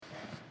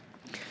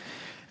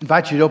I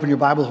invite you to open your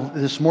Bible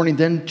this morning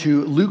then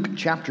to Luke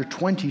chapter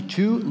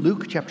 22.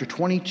 Luke chapter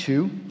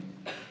 22.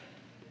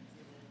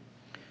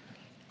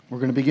 We're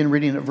going to begin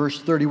reading at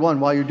verse 31.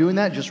 While you're doing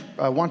that,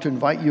 I want to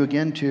invite you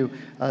again to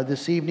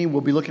this evening.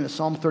 We'll be looking at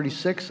Psalm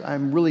 36.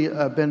 I'm really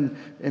been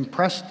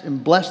impressed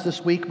and blessed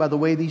this week by the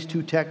way these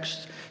two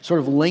texts sort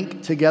of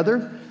link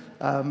together.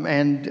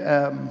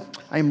 I'm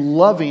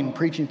loving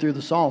preaching through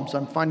the Psalms.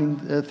 I'm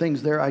finding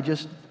things there I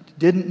just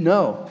didn't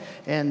know.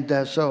 And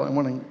so I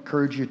want to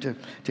encourage you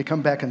to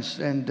come back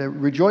and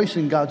rejoice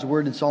in God's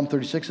Word in Psalm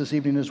 36 this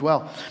evening as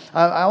well.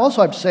 I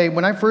also have to say,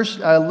 when I first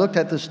looked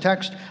at this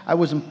text, I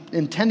was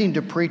intending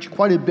to preach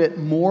quite a bit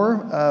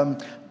more,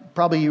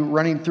 probably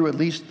running through at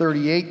least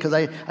 38, because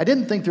I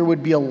didn't think there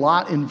would be a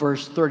lot in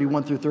verse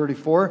 31 through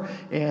 34.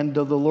 And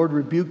the Lord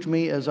rebuked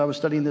me as I was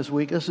studying this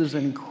week. This is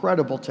an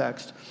incredible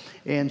text.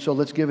 And so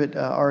let's give it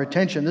our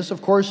attention. This,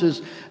 of course,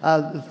 is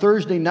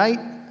Thursday night.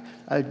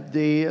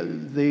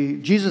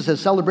 Jesus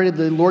has celebrated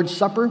the Lord's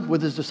Supper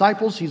with his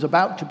disciples. He's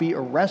about to be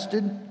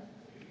arrested.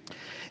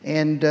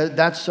 And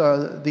that's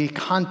the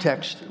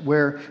context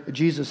where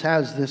Jesus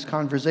has this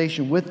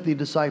conversation with the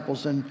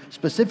disciples and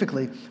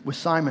specifically with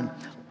Simon.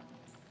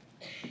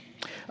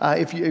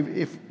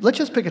 Let's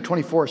just pick a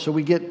 24 so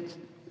we get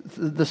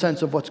the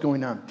sense of what's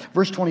going on.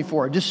 Verse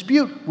 24, a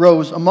dispute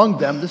rose among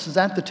them, this is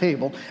at the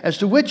table, as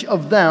to which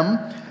of them,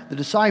 the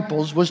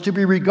disciples, was to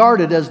be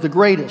regarded as the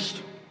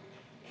greatest.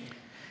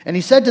 And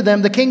he said to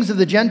them, the kings of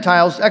the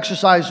Gentiles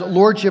exercise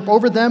lordship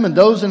over them, and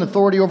those in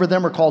authority over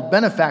them are called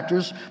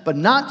benefactors, but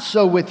not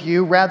so with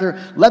you.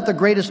 Rather, let the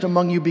greatest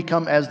among you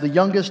become as the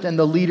youngest, and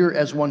the leader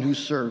as one who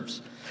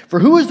serves. For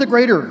who is the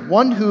greater,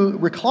 one who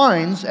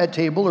reclines at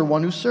table or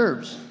one who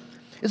serves?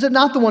 Is it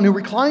not the one who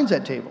reclines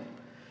at table?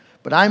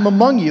 But I am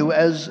among you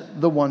as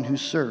the one who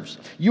serves.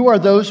 You are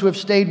those who have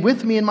stayed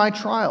with me in my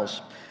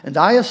trials. And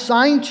I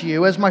assign to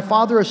you, as my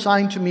Father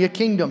assigned to me, a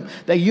kingdom,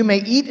 that you may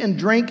eat and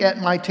drink at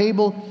my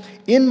table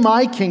in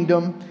my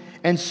kingdom,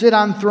 and sit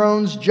on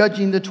thrones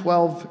judging the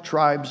 12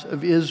 tribes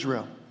of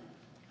Israel.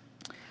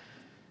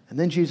 And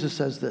then Jesus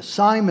says this,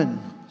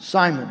 Simon,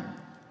 Simon,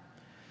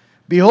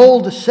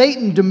 behold,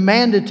 Satan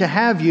demanded to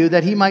have you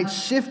that he might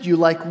sift you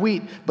like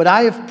wheat, but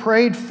I have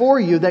prayed for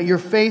you that your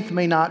faith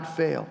may not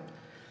fail.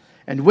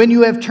 And when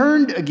you have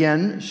turned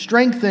again,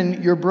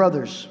 strengthen your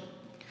brothers.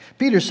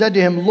 Peter said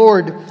to him,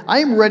 Lord, I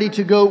am ready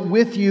to go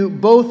with you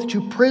both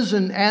to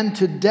prison and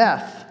to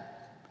death.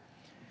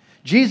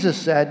 Jesus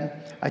said,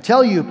 I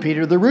tell you,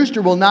 Peter, the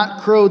rooster will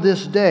not crow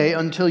this day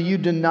until you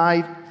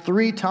deny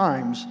 3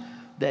 times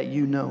that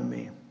you know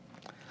me.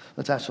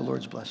 Let's ask the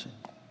Lord's blessing.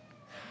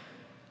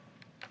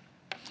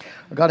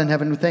 God in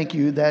heaven, we thank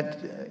you that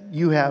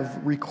you have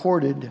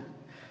recorded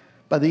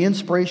by the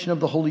inspiration of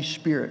the Holy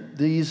Spirit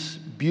these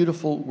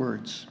beautiful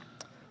words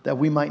that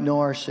we might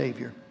know our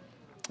Savior.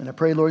 And I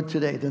pray, Lord,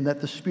 today then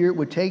that the Spirit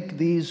would take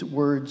these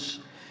words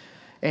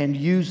and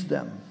use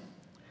them.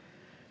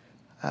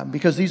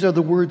 Because these are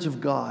the words of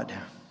God.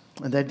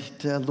 And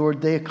that, Lord,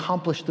 they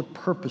accomplish the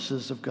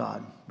purposes of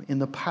God in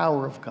the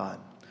power of God.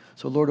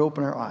 So, Lord,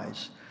 open our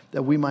eyes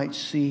that we might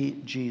see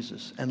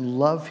Jesus and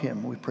love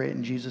him. We pray it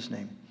in Jesus'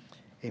 name.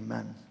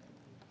 Amen.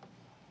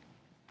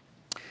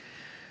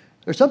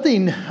 There's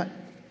something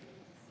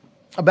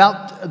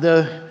about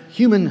the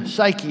human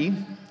psyche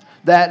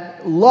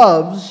that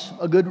loves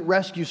a good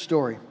rescue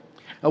story.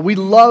 We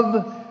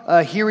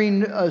love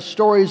hearing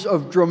stories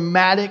of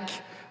dramatic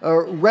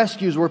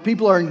rescues where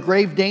people are in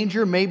grave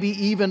danger, maybe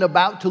even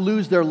about to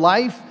lose their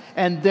life,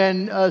 and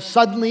then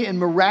suddenly and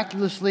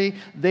miraculously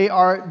they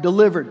are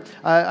delivered.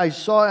 I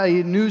saw a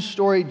news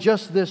story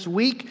just this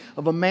week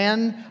of a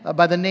man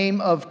by the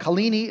name of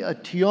Kalini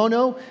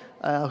Tiono,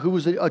 who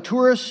was a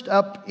tourist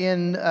up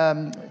in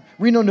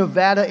Reno,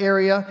 Nevada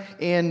area,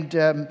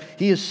 and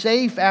he is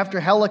safe after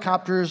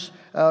helicopter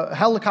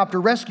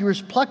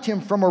rescuers plucked him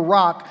from a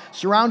rock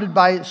surrounded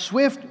by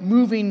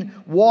swift-moving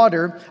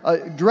water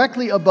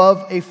directly above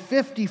a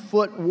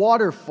 50-foot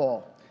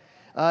waterfall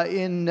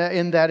in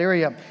that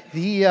area.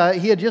 He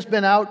had just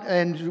been out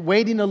and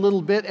wading a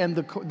little bit, and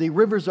the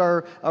rivers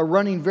are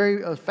running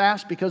very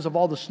fast because of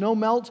all the snow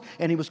melt,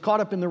 and he was caught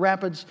up in the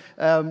rapids,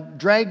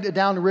 dragged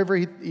down the river.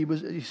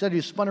 He said he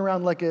was spun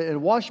around like a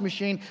washing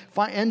machine,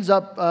 ends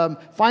up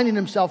finding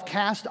himself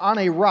cast on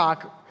a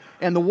rock.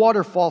 And the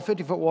waterfall,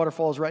 50-foot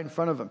waterfall, is right in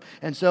front of him.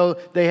 And so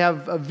they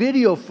have a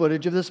video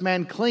footage of this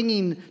man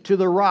clinging to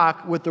the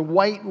rock with the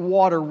white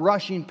water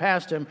rushing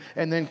past him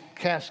and then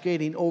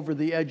cascading over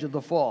the edge of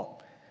the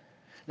fall.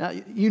 Now,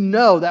 you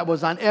know that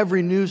was on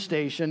every news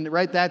station,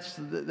 right?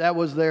 That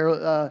was their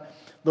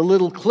the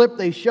little clip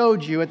they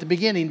showed you at the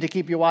beginning to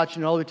keep you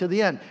watching all the way to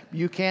the end.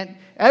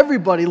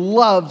 Everybody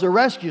loves a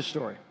rescue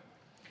story.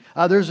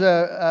 There's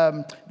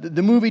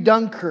the movie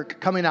Dunkirk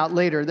coming out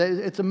later.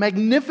 It's a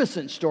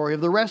magnificent story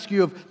of the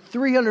rescue of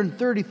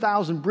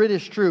 330,000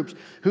 British troops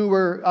who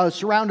were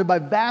surrounded by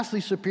vastly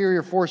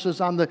superior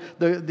forces on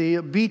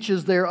the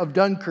beaches there of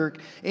Dunkirk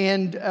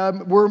and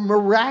were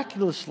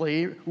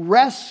miraculously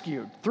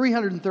rescued.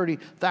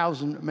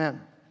 330,000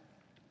 men.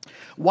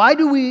 Why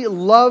do we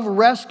love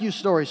rescue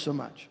stories so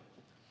much?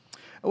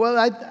 Well,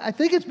 I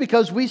think it's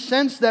because we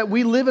sense that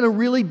we live in a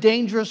really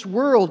dangerous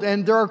world,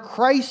 and there are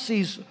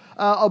crises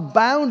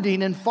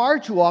abounding, and far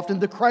too often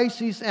the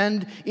crises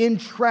end in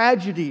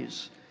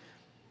tragedies.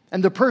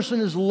 And the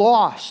person is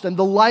lost, and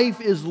the life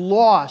is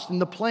lost,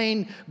 and the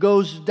plane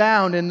goes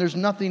down, and there's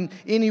nothing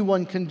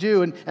anyone can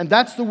do. And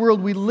that's the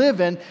world we live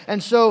in.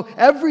 And so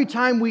every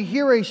time we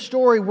hear a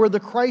story where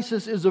the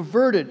crisis is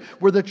averted,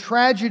 where the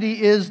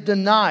tragedy is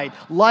denied,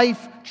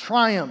 life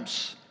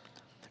triumphs,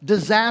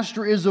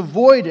 disaster is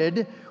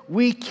avoided,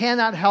 we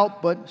cannot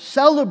help but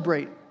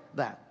celebrate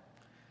that.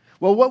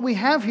 Well, what we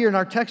have here in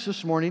our text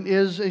this morning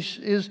is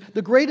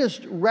the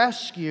greatest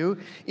rescue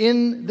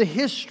in the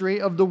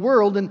history of the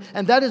world, and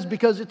that is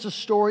because it's a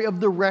story of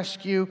the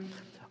rescue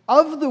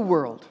of the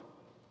world.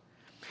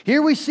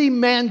 Here we see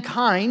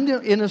mankind,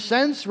 in a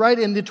sense, right,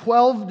 in the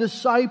 12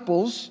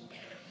 disciples,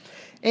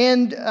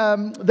 and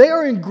they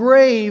are in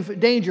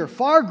grave danger,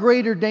 far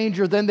greater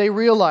danger than they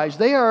realize.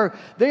 They are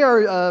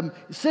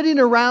sitting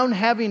around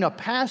having a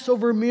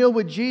Passover meal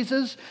with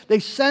Jesus. They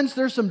sense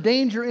there's some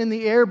danger in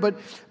the air, but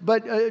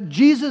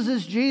Jesus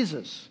is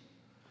Jesus.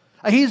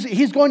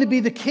 He's going to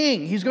be the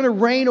king. He's going to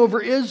reign over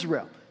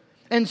Israel.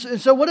 And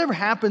so whatever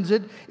happens,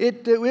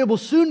 it will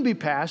soon be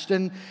past.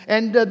 And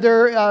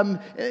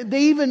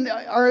they even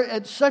are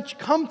at such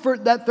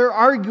comfort that they're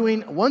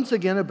arguing once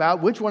again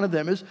about which one of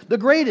them is the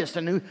greatest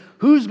and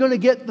who's going to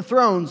get the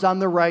thrones on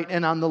the right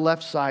and on the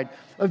left side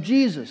of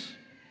Jesus.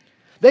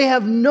 They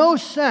have no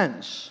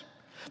sense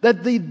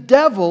that the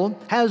devil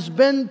has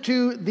been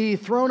to the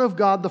throne of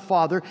God the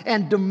Father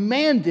and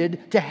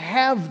demanded to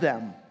have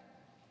them.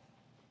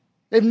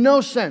 They have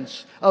no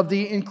sense of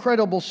the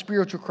incredible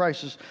spiritual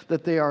crisis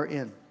that they are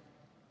in.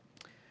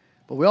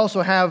 But we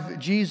also have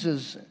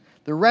Jesus,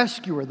 the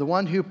rescuer, the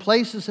one who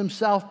places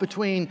himself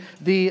between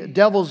the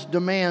devil's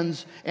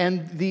demands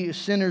and the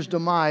sinner's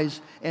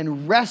demise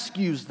and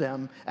rescues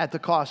them at the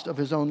cost of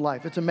his own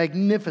life. It's a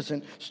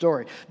magnificent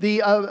story.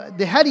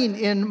 The heading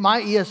in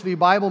my ESV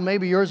Bible,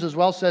 maybe yours as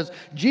well, says,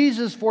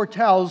 Jesus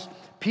foretells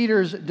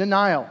Peter's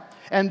denial.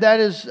 And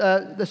that is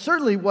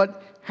certainly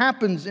what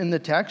happens in the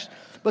text.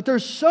 But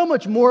there's so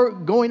much more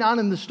going on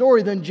in the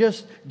story than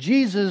just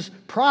Jesus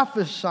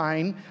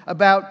prophesying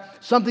about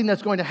something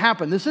that's going to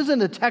happen. This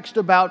isn't a text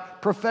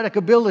about prophetic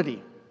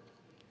ability.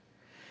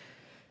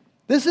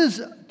 This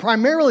is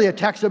primarily a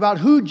text about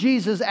who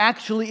Jesus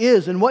actually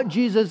is and what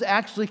Jesus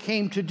actually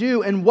came to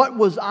do and what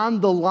was on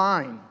the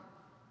line,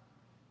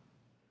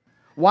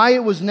 why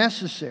it was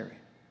necessary.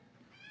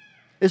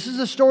 This is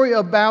a story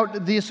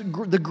about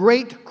the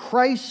great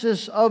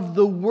crisis of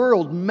the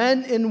world,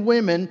 men and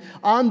women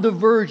on the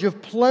verge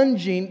of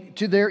plunging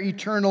to their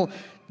eternal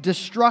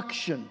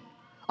destruction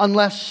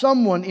unless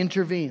someone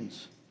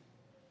intervenes.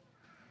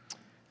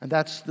 And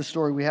that's the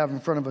story we have in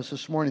front of us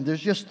this morning.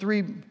 There's just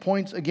 3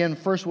 points. Again,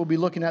 first we'll be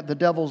looking at the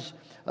devil's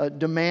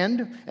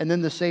demand, and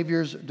then the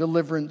Savior's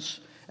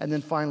deliverance, and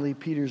then finally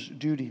Peter's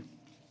duty.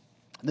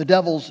 The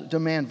devil's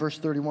demand, verse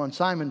 31.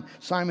 Simon,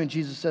 Simon,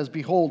 Jesus says,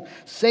 behold,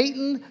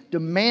 Satan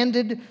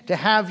demanded to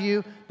have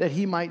you that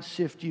he might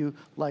sift you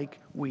like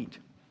wheat.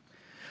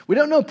 We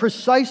don't know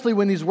precisely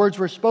when these words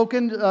were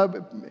spoken.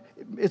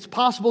 It's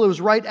possible it was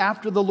right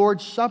after the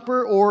Lord's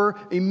Supper or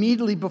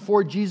immediately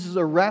before Jesus'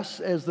 arrest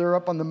as they're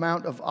up on the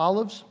Mount of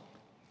Olives.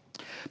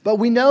 But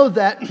we know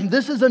that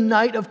this is a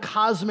night of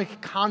cosmic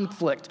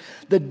conflict.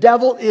 The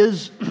devil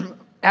is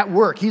at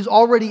work. He's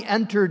already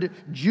entered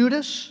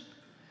Judas.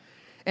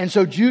 And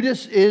so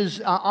Judas is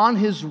on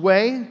his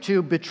way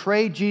to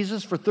betray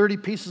Jesus for 30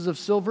 pieces of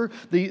silver.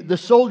 The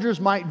soldiers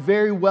might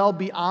very well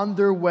be on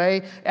their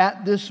way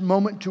at this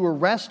moment to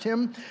arrest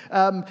him.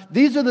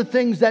 These are the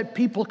things that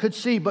people could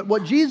see. But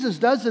what Jesus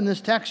does in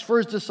this text for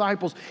his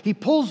disciples, he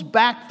pulls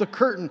back the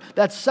curtain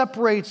that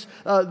separates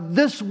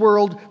this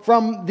world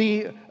from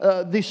the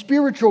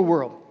spiritual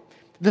world,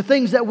 the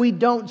things that we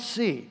don't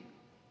see.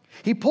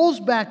 He pulls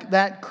back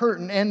that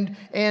curtain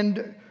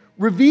and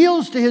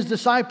reveals to his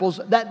disciples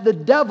that the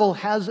devil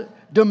has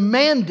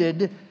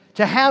demanded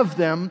to have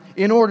them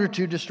in order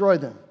to destroy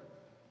them.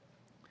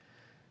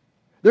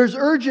 There's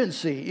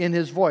urgency in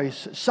his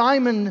voice.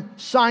 Simon,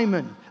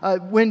 Simon.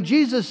 When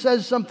Jesus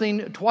says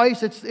something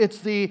twice, it's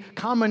the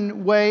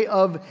common way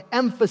of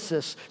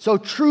emphasis. So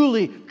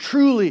truly,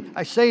 truly,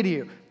 I say to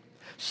you,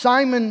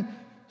 Simon,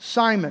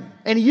 Simon.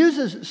 And he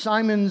uses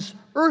Simon's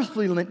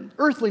earthly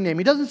name.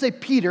 He doesn't say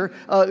Peter,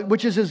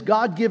 which is his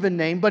God-given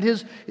name, but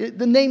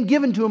the name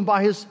given to him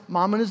by his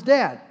mom and his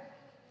dad.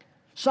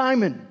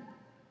 Simon.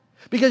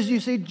 Because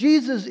you see,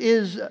 Jesus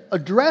is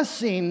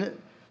addressing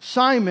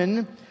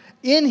Simon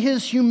in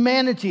his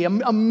humanity, a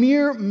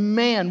mere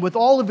man with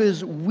all of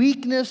his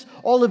weakness,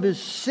 all of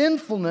his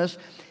sinfulness,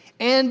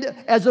 and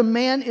as a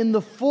man in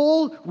the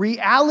full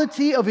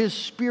reality of his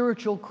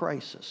spiritual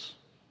crisis.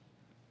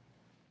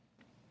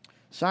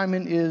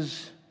 Simon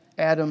is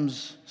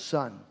Adam's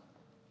son.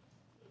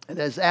 And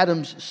as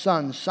Adam's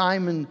son,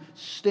 Simon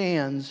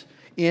stands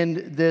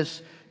in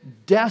this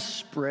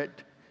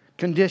desperate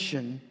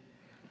condition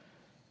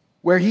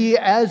where he,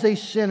 as a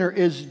sinner,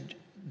 is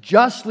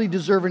justly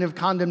deserving of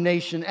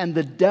condemnation, and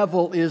the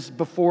devil is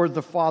before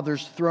the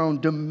Father's throne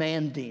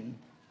demanding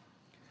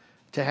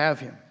to have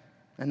him.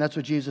 And that's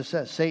what Jesus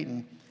says.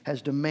 Satan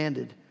has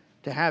demanded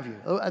to have you.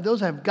 Those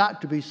have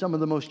got to be some of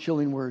the most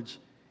chilling words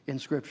in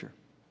Scripture.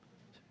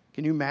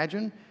 Can you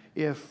imagine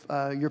if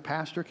your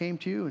pastor came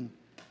to you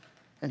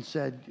and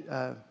said,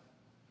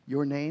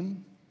 your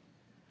name?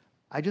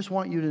 I just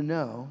want you to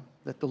know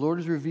that the Lord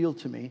has revealed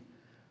to me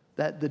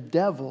that the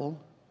devil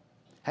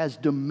has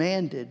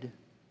demanded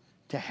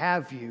to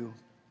have you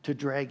to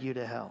drag you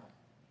to hell.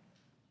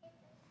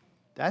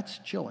 That's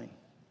chilling.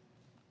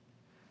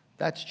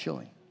 That's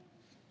chilling.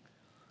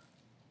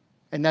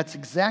 And that's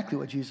exactly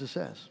what Jesus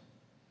says.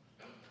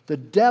 The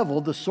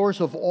devil, the source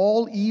of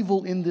all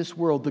evil in this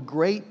world, the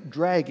great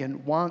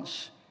dragon,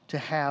 wants to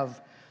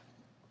have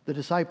the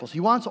disciples. He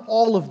wants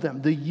all of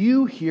them. The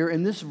you here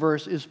in this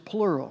verse is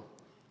plural.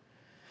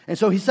 And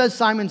so he says,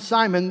 Simon,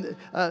 Simon,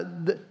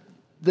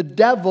 the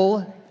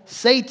devil,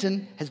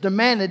 Satan, has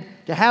demanded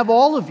to have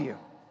all of you.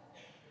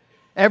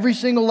 Every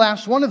single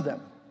last one of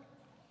them.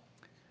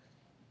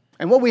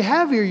 And what we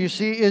have here, you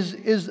see,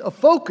 is a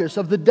focus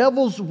of the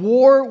devil's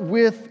war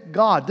with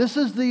God. This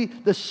is the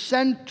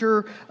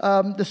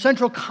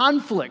central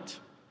conflict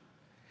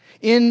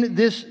in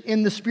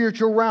the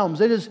spiritual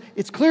realms.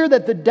 It's clear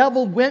that the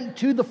devil went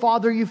to the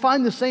Father. You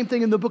find the same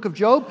thing in the book of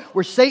Job,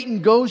 where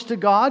Satan goes to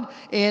God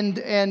and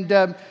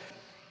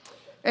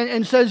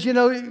says, you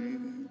know,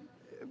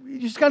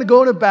 you're just kind of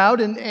going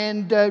about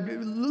and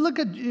look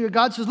at,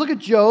 God says, look at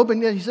Job.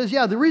 And he says,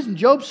 yeah, the reason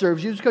Job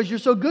serves you is because you're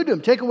so good to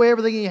him. Take away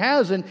everything he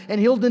has and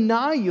he'll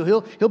deny you.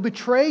 He'll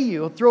betray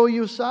you. He'll throw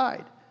you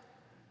aside.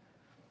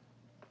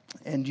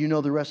 And you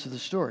know the rest of the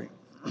story.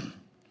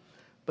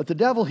 But the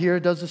devil here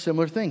does a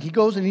similar thing. He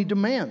goes and he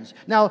demands.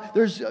 Now,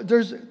 there's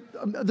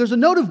a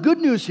note of good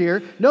news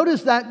here.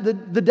 Notice that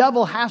the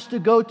devil has to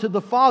go to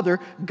the Father.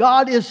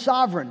 God is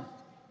sovereign.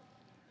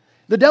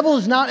 The devil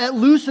is not at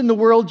loose in the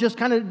world just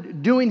kind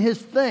of doing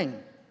his thing.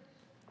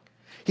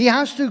 He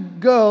has to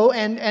go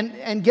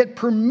and get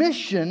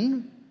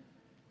permission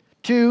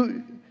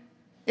to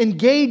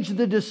engage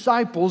the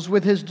disciples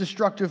with his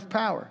destructive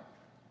power.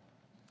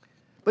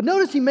 But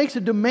notice he makes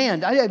a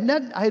demand. I had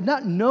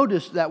not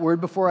noticed that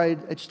word before I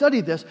had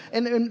studied this.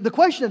 And the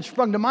question that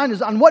sprung to mind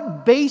is, on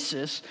what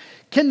basis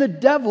can the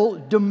devil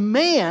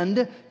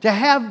demand to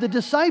have the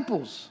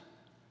disciples?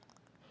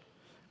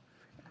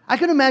 I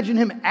can imagine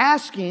him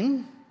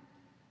asking,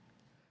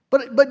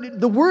 but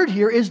the word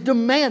here is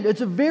demand.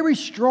 It's a very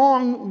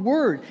strong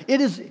word.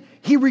 It is,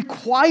 he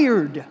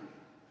required.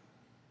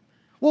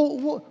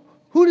 Well,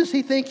 who does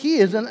he think he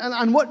is? And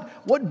on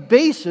what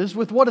basis,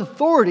 with what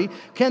authority,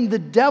 can the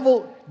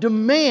devil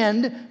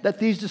demand that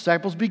these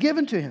disciples be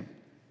given to him?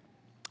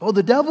 Well,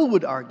 the devil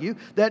would argue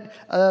that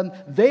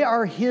they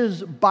are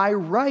his by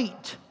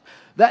right,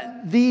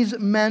 that these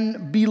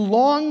men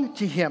belong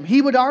to him.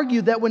 He would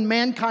argue that when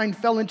mankind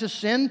fell into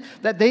sin,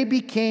 that they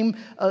became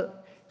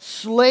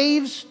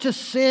slaves to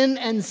sin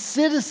and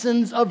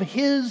citizens of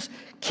his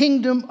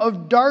kingdom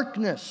of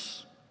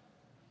darkness.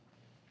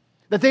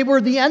 That they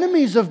were the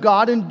enemies of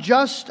God and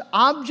just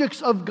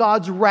objects of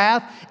God's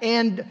wrath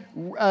and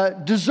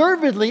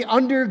deservedly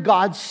under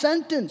God's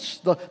sentence.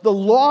 The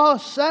law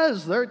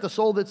says there, the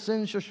soul that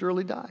sins shall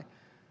surely die.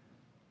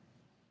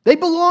 They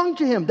belong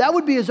to him. That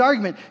would be his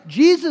argument.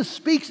 Jesus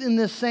speaks in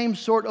this same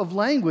sort of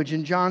language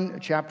in John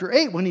chapter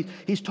 8 when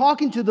he's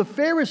talking to the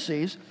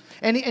Pharisees,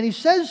 and he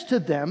says to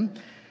them,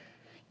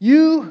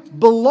 you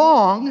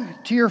belong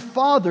to your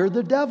father,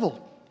 the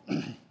devil.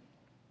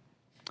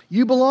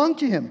 You belong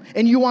to him,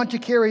 and you want to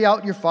carry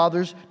out your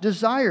father's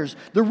desires.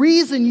 The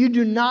reason you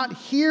do not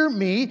hear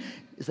me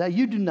is that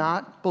you do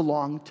not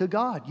belong to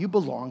God. You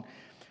belong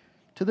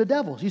to the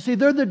devil. You see,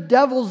 they're the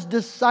devil's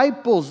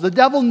disciples. The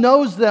devil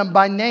knows them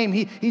by name.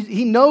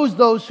 He knows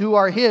those who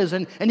are his,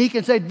 and he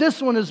can say,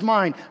 this one is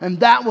mine, and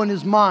that one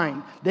is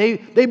mine.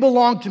 They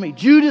belong to me.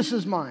 Judas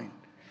is mine.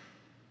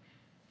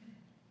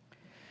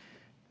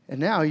 And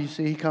now, you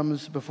see, he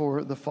comes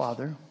before the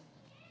Father,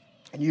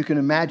 and you can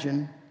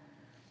imagine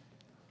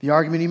the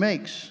argument he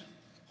makes.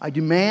 I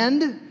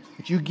demand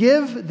that you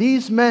give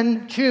these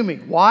men to me.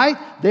 Why?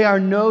 They are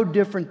no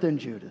different than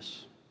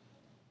Judas.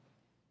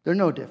 They're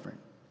no different.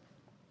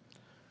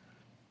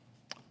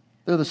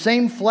 They're the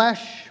same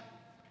flesh.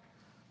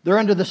 They're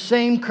under the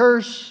same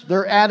curse.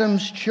 They're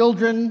Adam's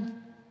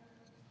children.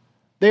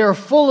 They are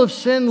full of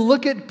sin.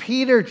 Look at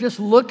Peter. Just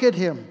look at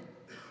him.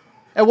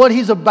 At what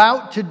he's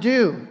about to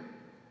do.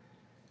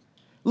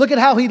 Look at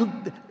how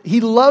he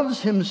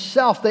loves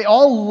himself. They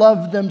all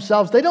love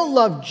themselves. They don't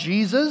love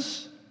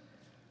Jesus.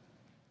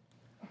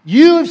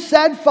 You have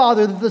said,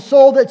 Father, that the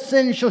soul that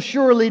sins shall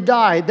surely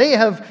die. They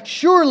have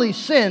surely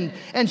sinned.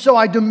 And so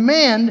I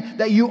demand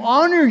that you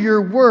honor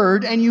your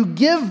word and you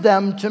give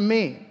them to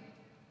me.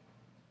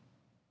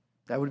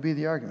 That would be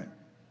the argument.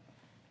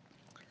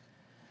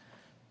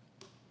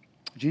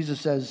 Jesus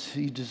says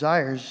he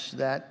desires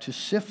that to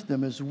sift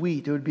them as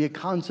wheat. It would be a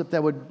concept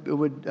that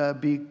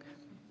would be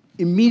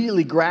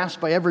immediately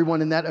grasped by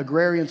everyone in that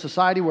agrarian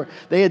society, where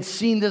they had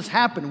seen this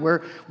happen,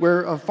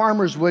 where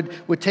farmers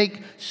would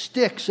take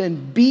sticks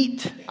and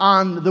beat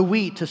on the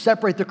wheat to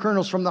separate the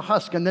kernels from the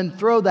husk, and then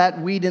throw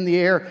that wheat in the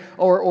air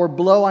or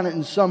blow on it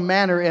in some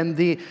manner, and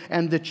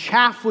the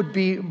chaff would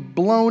be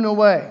blown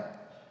away.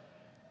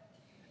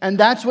 And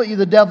that's what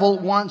the devil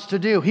wants to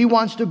do. He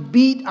wants to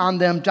beat on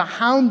them, to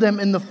hound them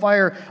in the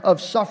fire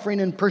of suffering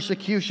and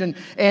persecution,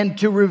 and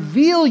to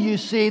reveal, you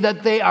see,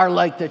 that they are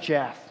like the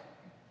chaff.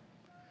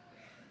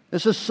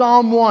 This is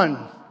Psalm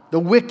 1, the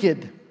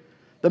wicked,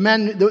 the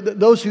men,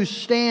 those who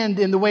stand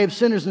in the way of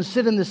sinners and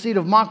sit in the seat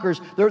of mockers.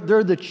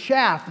 They're the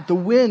chaff that the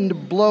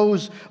wind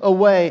blows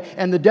away.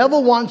 And the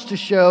devil wants to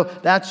show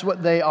that's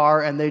what they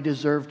are, and they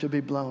deserve to be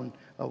blown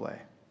away.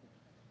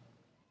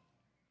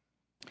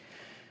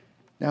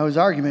 Now, his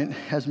argument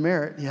has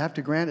merit. You have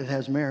to grant it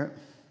has merit.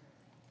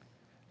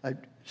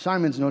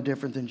 Simon's no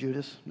different than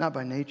Judas, not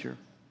by nature.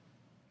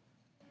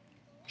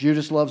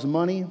 Judas loves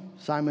money.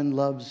 Simon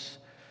loves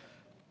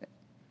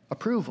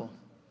approval.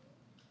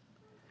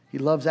 He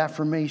loves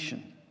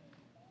affirmation.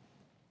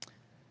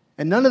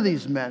 And none of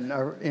these men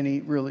are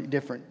any really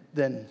different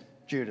than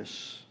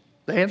Judas.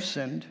 They have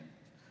sinned.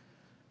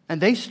 And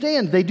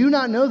they do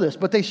not know this,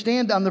 but they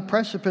stand on the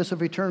precipice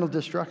of eternal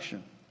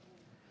destruction.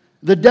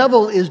 The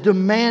devil is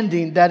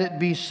demanding that it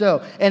be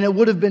so. And it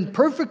would have been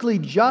perfectly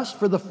just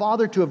for the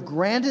Father to have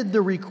granted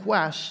the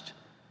request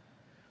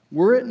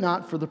were it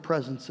not for the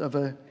presence of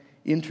an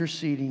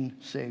interceding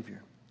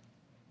Savior.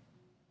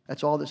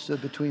 That's all that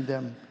stood between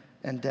them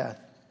and death.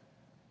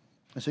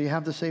 And so you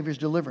have the Savior's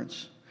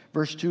deliverance.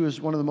 Verse 2 is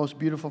one of the most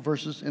beautiful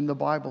verses in the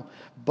Bible.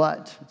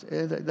 But,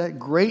 that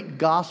great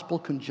gospel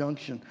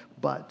conjunction,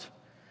 but.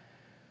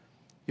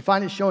 You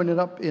find it showing it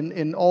up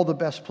in all the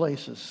best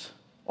places.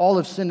 All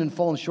have sinned and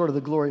fallen short of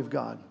the glory of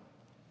God.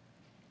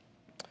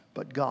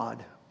 But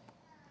God.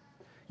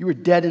 You were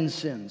dead in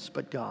sins,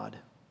 but God.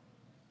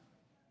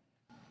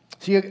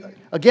 See,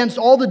 against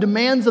all the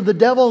demands of the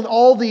devil and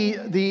all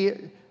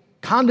the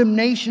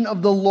condemnation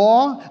of the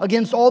law,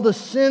 against all the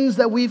sins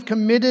that we've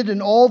committed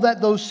and all that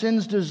those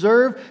sins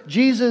deserve,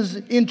 Jesus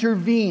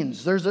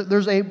intervenes. There's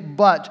a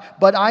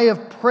but I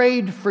have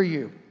prayed for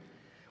you.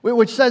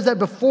 Which says that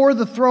before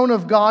the throne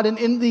of God and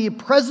in the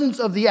presence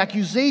of the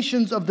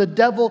accusations of the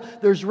devil,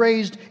 there's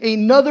raised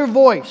another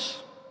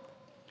voice.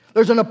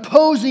 There's an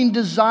opposing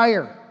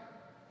desire.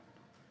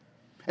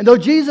 And though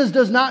Jesus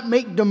does not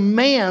make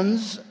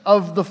demands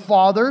of the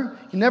Father,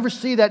 you never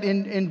see that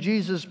in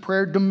Jesus'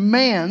 prayer,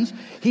 demands,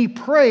 he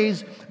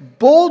prays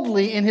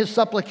boldly in his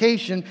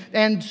supplication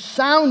and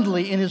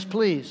soundly in his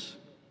pleas.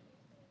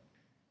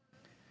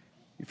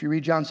 If you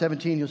read John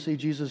 17, you'll see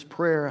Jesus'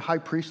 prayer, a high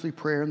priestly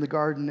prayer in the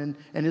garden,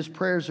 and his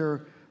prayers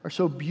are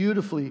so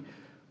beautifully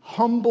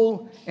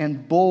humble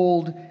and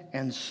bold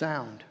and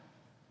sound.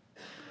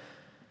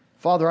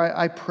 Father,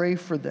 I pray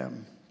for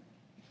them.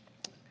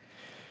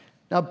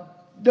 Now,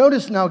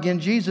 notice now again,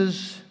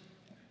 Jesus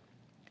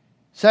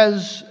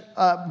says,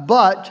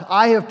 but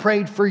I have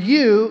prayed for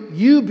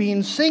you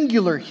being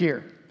singular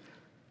here.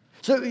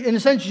 So in a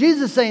sense,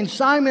 Jesus is saying,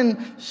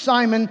 Simon,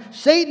 Simon,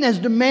 Satan has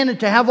demanded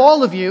to have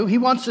all of you. He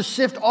wants to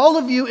sift all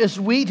of you as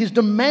wheat. He's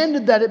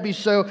demanded that it be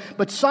so.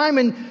 But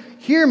Simon,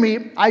 hear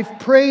me, I've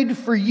prayed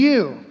for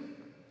you.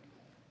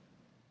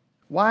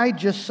 Why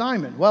just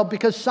Simon? Well,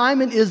 because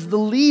Simon is the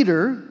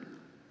leader,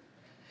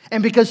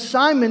 and because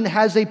Simon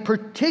has a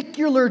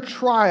particular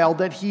trial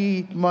that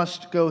he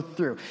must go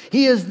through.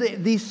 He is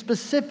the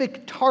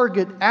specific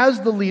target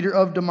as the leader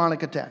of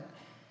demonic attack.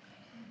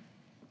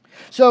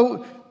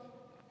 So,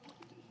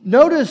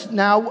 notice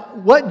now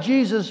what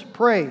Jesus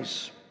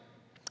prays.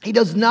 He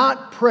does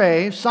not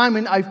pray,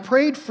 Simon, I've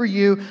prayed for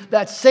you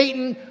that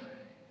Satan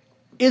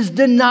is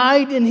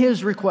denied in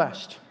his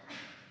request.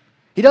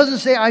 He doesn't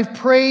say, I've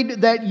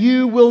prayed that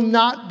you will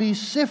not be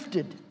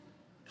sifted.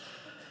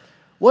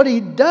 What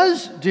he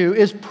does do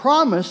is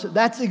promise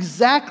that's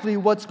exactly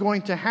what's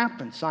going to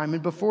happen, Simon,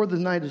 before the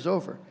night is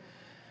over.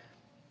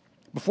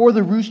 Before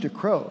the rooster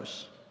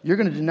crows, you're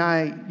going to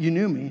deny you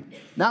knew me,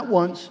 not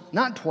once,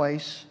 not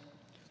twice,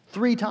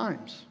 3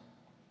 times.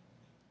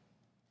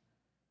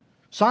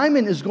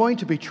 Simon is going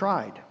to be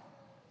tried.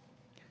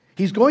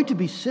 He's going to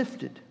be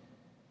sifted.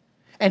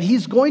 And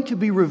he's going to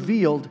be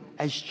revealed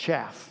as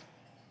chaff.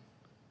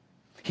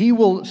 He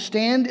will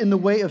stand in the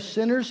way of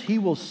sinners. He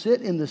will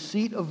sit in the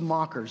seat of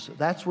mockers.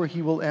 That's where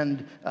he will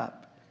end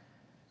up.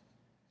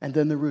 And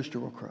then the rooster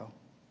will crow.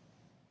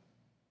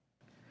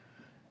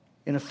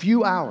 In a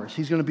few hours,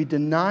 he's going to be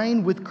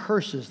denying with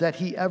curses that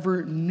he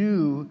ever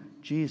knew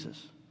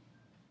Jesus.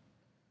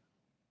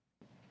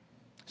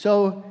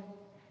 So,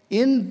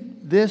 in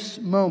this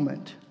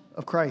moment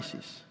of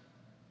crisis,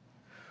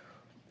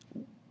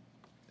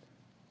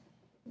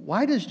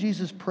 why does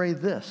Jesus pray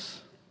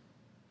this?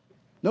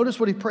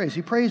 Notice what he prays.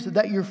 He prays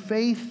that your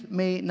faith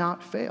may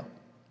not fail.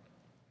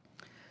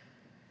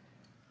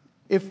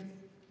 If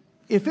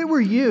it were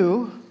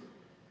you,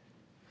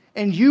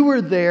 and you were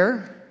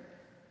there,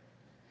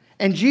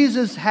 and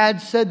Jesus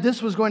had said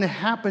this was going to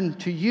happen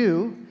to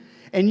you,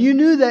 and you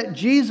knew that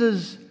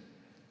Jesus'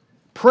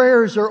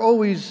 prayers are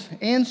always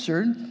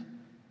answered,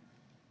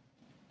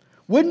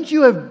 wouldn't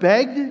you have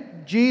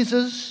begged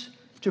Jesus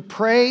to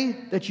pray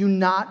that you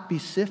not be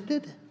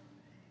sifted?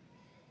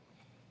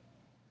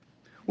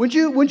 Wouldn't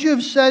you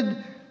have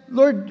said,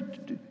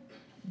 Lord,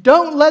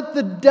 don't let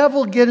the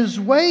devil get his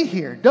way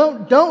here.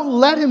 Don't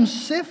let him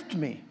sift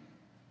me.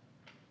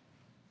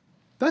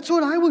 That's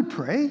what I would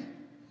pray.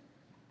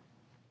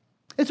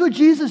 It's what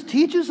Jesus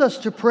teaches us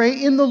to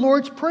pray in the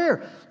Lord's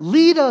Prayer.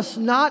 Lead us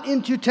not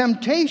into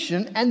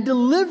temptation and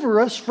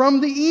deliver us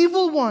from the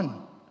evil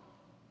one.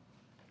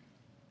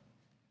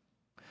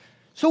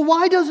 So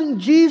why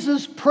doesn't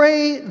Jesus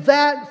pray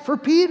that for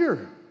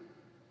Peter?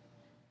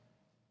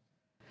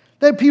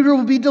 That Peter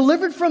will be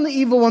delivered from the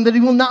evil one, that he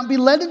will not be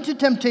led into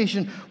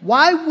temptation.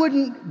 Why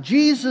wouldn't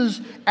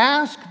Jesus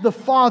ask the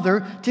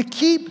Father to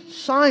keep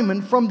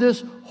Simon from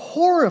this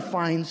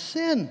horrifying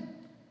sin?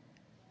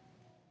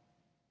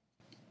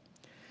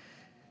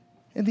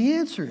 And the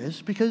answer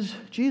is because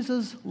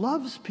Jesus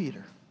loves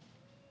Peter.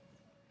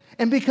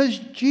 And because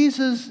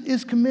Jesus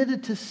is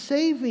committed to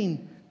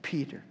saving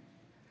Peter.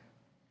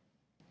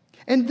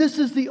 And this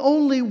is the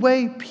only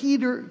way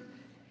Peter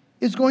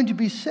is going to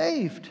be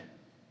saved.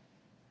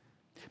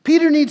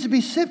 Peter needs to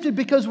be sifted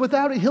because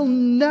without it, he'll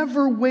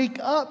never wake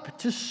up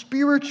to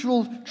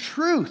spiritual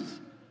truth.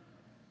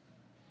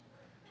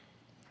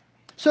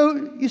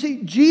 So, you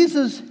see,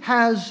 Jesus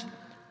has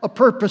a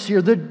purpose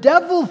here. The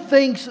devil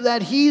thinks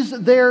that he's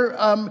there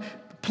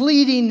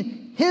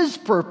pleading his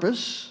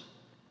purpose,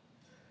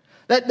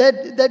 that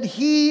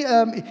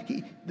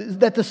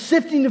the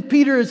sifting of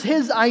Peter is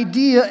his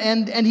idea,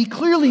 and he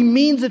clearly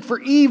means it for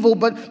evil,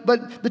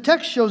 but the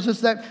text shows us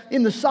that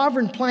in the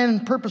sovereign plan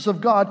and purpose of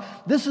God,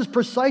 this is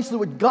precisely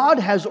what God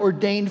has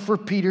ordained for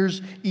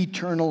Peter's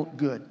eternal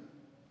good.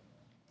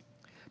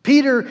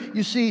 Peter,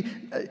 you see,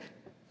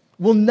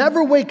 will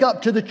never wake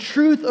up to the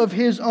truth of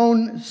his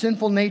own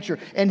sinful nature,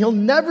 and he'll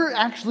never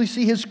actually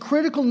see his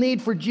critical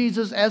need for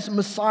Jesus as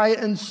Messiah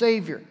and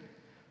Savior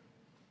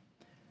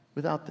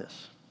without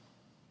this.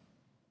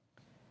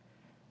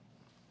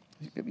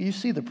 You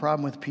see the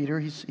problem with Peter.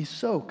 He's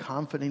so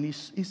confident.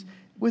 He's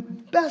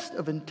with best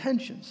of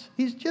intentions.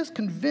 He's just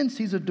convinced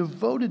he's a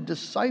devoted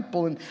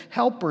disciple and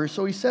helper.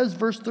 So he says,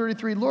 verse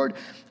 33, Lord,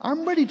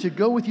 I'm ready to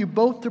go with you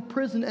both to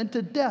prison and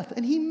to death.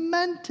 And he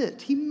meant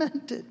it. He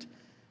meant it.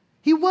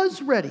 He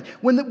was ready.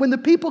 When the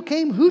people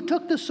came, who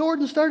took the sword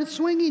and started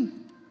swinging?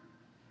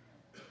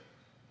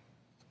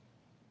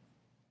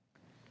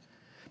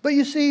 But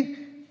you see,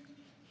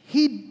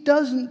 he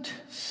doesn't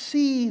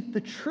see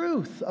the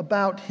truth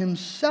about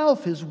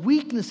himself, his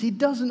weakness. He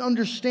doesn't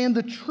understand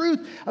the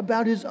truth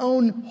about his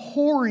own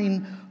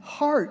whoring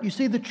heart. You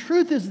see, the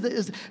truth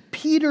is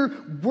Peter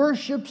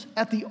worships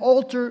at the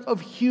altar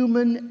of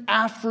human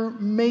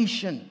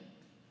affirmation.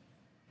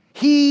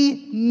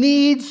 He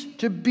needs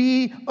to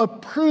be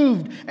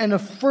approved and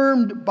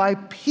affirmed by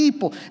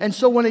people. And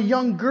so when a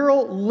young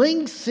girl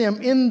links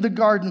him in the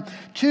garden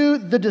to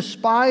the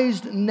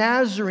despised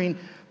Nazarene,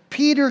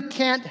 Peter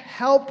can't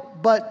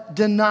help but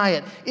deny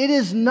it. It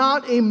is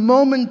not a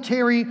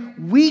momentary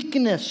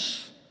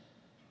weakness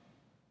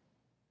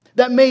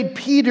that made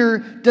Peter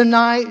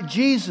deny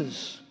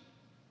Jesus.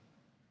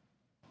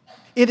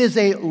 It is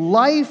a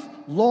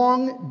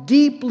lifelong,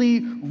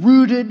 deeply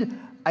rooted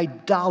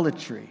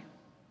idolatry.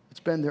 It's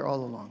been there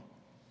all along.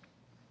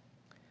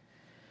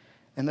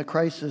 And the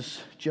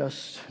crisis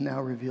just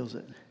now reveals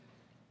it.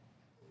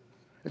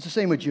 It's the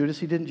same with Judas.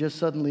 He didn't just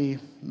suddenly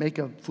make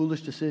a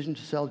foolish decision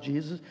to sell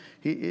Jesus.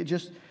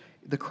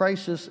 The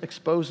crisis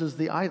exposes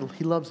the idol.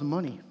 He loves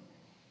money.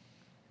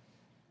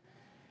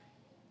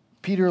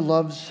 Peter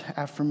loves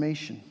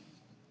affirmation.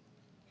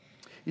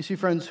 You see,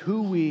 friends,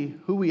 who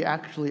we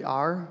actually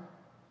are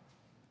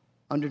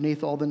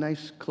underneath all the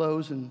nice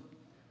clothes and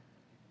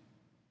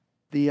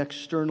the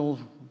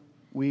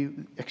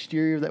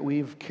exterior that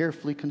we've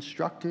carefully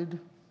constructed,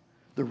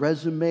 the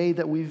resume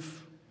that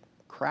we've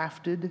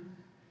crafted,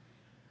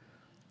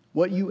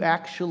 what you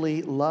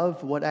actually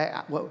love,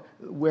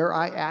 where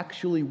I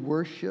actually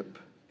worship,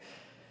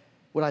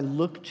 what I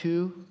look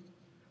to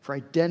for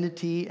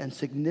identity and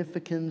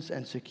significance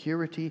and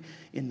security,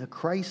 in the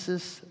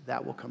crisis,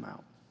 that will come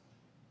out.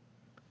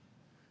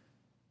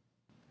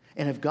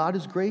 And if God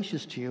is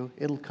gracious to you,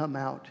 it'll come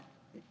out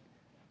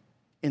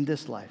in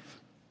this life,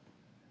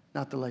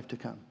 not the life to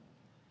come.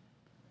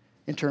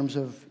 In terms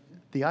of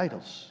the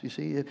idols, you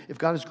see, if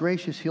God is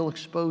gracious, He'll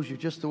expose you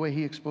just the way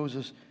He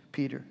exposes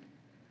Peter.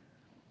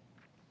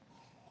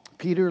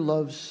 Peter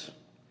loves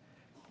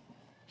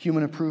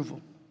human approval.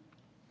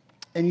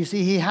 And you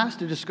see, he has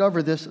to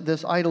discover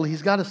this idol.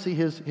 He's got to see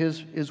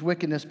his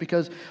wickedness,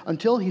 because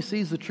until he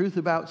sees the truth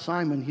about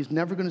Simon, he's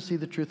never going to see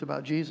the truth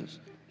about Jesus.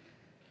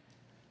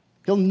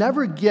 He'll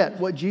never get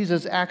what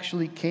Jesus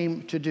actually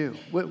came to do.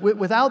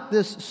 Without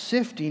this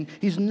sifting,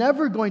 he's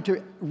never going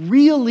to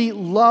really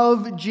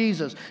love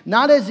Jesus.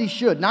 Not as he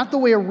should. Not the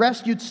way a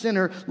rescued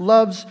sinner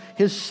loves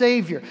his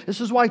Savior. This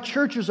is why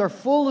churches are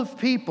full of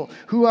people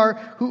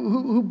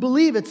who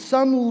believe at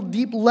some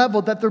deep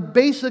level that they're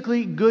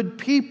basically good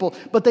people.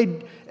 But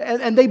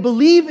they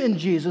believe in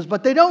Jesus,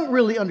 but they don't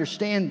really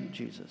understand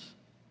Jesus.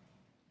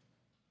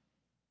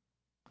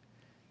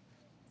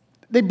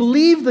 They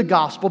believe the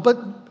gospel, but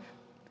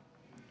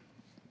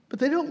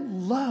they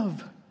don't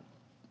love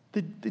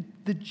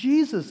the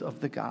Jesus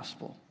of the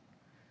gospel.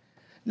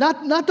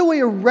 Not the way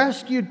a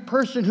rescued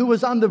person who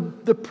was on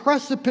the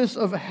precipice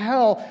of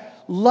hell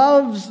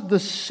loves the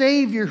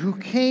Savior who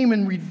came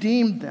and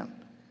redeemed them.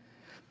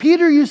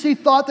 Peter, you see,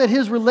 thought that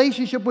his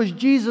relationship with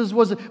Jesus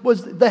was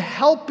the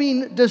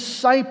helping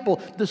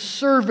disciple, the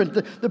servant,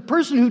 the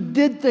person who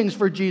did things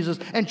for Jesus.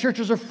 And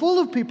churches are full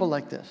of people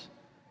like this,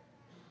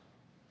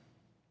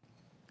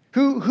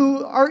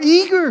 who are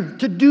eager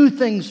to do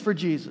things for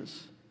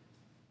Jesus,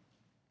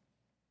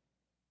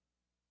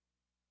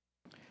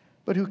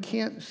 but who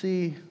can't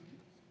see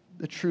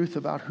the truth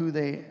about who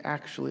they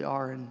actually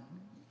are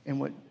and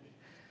what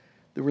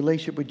the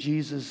relationship with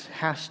Jesus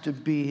has to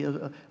be,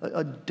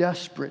 a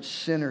desperate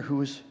sinner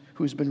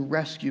who's been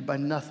rescued by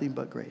nothing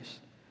but grace.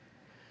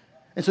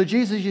 And so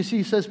Jesus, you see,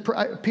 he says,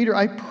 Peter,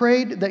 I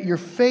prayed that your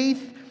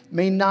faith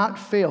may not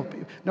fail.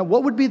 Now,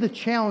 what would be the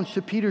challenge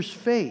to Peter's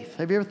faith?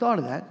 Have you ever thought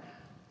of that?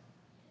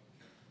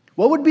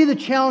 What would be the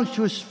challenge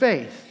to his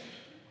faith?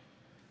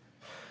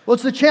 Well,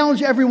 it's the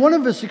challenge every one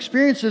of us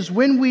experiences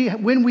when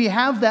we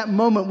have that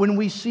moment when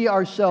we see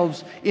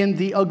ourselves in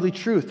the ugly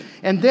truth.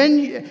 And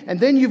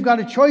then you've got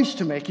a choice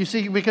to make. You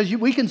see, because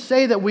we can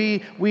say that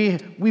we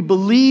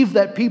believe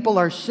that people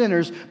are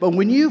sinners, but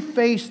when you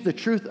face the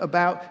truth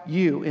about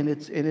you in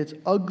its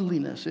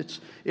ugliness,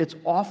 its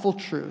awful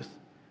truth,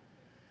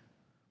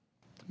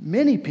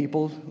 many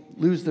people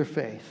lose their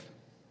faith.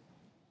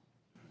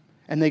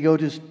 And they go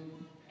to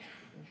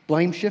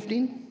blame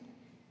shifting,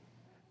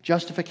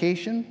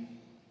 justification.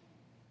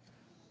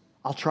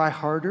 I'll try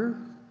harder.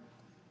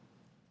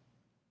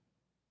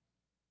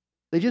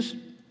 They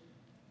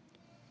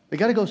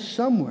got to go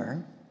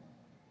somewhere.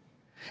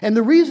 And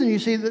the reason, you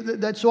see,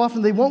 that so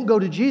often they won't go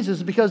to Jesus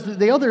is because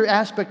the other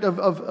aspect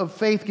of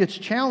faith gets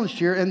challenged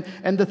here.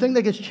 And the thing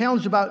that gets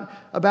challenged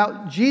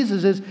about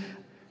Jesus is,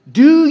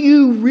 do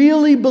you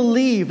really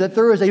believe that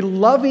there is a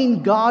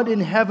loving God in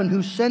heaven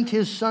who sent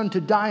his Son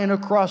to die on a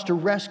cross to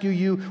rescue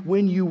you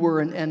when you were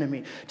an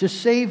enemy, to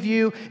save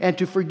you and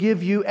to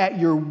forgive you at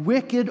your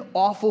wicked,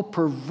 awful,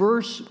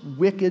 perverse,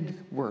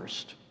 wicked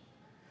worst?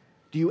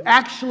 Do you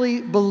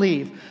actually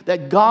believe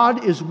that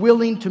God is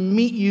willing to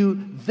meet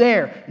you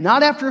there?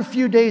 Not after a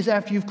few days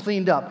after you've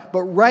cleaned up,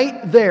 but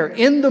right there,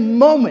 in the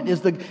moment.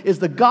 Is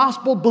the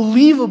gospel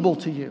believable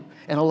to you?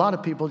 And a lot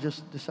of people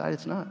just decide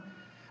it's not.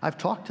 I've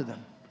talked to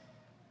them.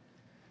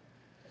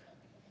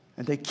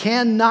 And they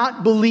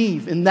cannot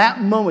believe in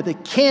that moment, they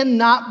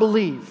cannot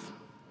believe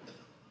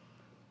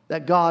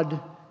that God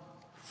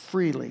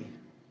freely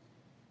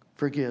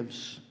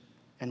forgives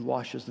and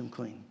washes them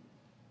clean.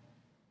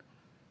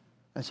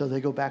 And so they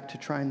go back to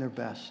trying their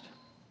best.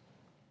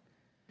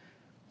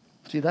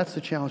 See, that's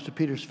the challenge to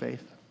Peter's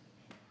faith.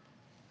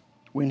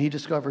 When he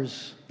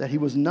discovers that he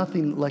was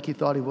nothing like he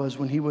thought he was,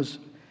 when he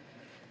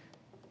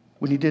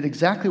did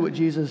exactly what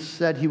Jesus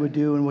said he would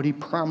do and what he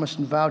promised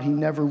and vowed he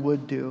never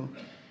would do.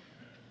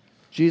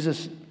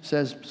 Jesus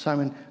says,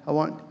 Simon, I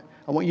want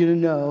you to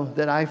know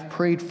that I've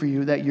prayed for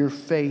you that your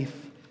faith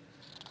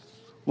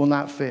will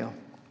not fail.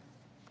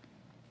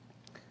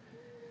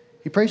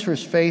 He prays for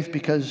his faith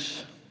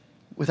because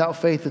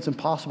without faith it's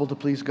impossible to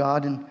please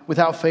God, and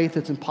without faith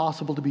it's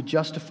impossible to be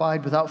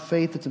justified. Without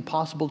faith it's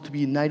impossible to be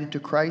united to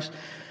Christ.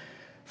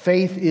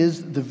 Faith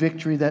is the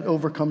victory that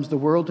overcomes the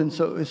world. And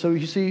so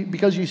you see,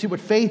 because you see what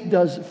faith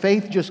does,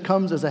 faith just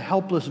comes as a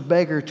helpless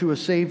beggar to a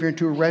Savior and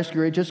to a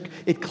rescuer.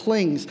 It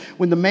clings.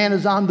 When the man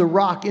is on the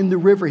rock in the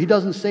river, he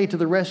doesn't say to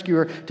the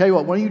rescuer, tell you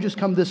what, why don't you just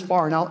come this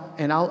far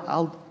and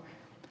I'll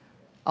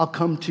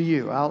come to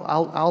you.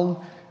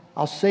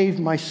 I'll save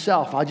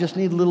myself. I just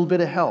need a little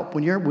bit of help.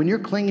 When you're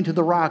clinging to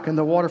the rock and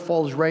the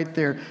waterfall is right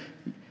there,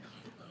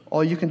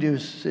 all you can do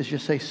is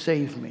just say,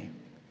 save me.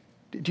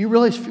 Do you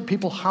realize,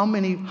 people, how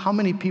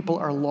many people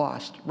are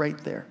lost right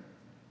there?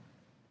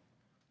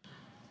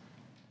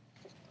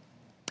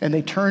 And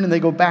they turn and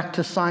they go back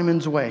to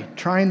Simon's way,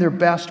 trying their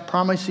best,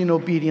 promising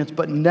obedience,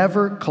 but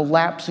never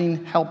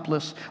collapsing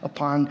helpless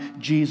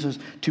upon Jesus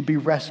to be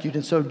rescued.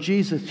 And so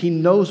Jesus, he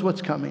knows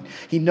what's coming.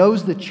 He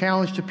knows the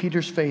challenge to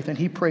Peter's faith, and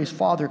he prays,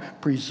 Father,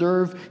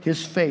 preserve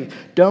his faith.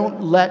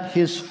 Don't let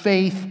his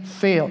faith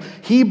fail.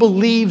 He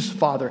believes,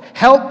 Father.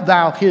 Help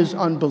thou his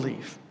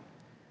unbelief.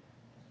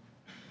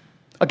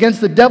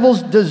 Against the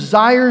devil's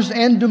desires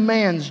and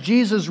demands,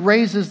 Jesus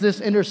raises this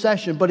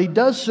intercession, but he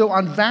does so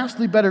on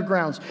vastly better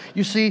grounds.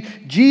 You see,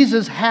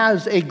 Jesus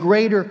has a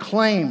greater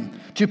claim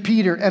to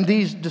Peter and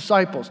these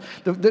disciples.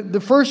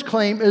 The first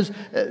claim is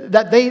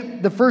that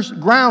the first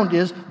ground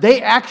is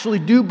they actually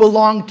do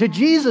belong to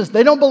Jesus.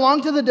 They don't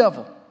belong to the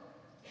devil.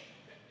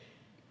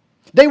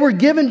 They were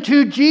given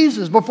to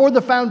Jesus before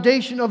the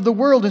foundation of the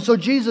world. And so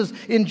Jesus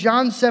in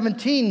John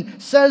 17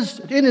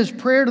 says in his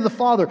prayer to the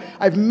Father,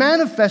 I've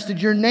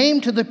manifested your name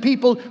to the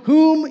people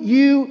whom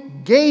you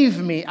gave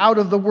me out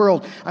of the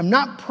world. I'm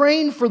not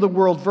praying for the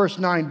world, verse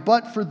 9,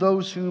 but for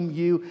those whom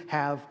you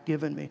have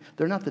given me.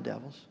 They're not the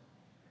devils.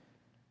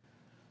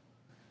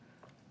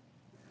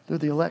 They're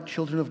the elect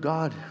children of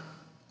God.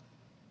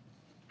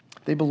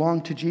 They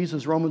belong to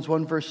Jesus, Romans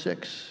 1, verse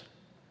 6.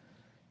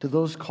 To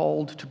those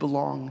called to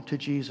belong to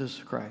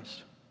Jesus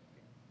Christ.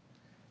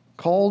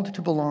 Called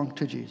to belong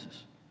to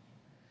Jesus.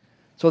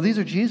 So these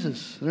are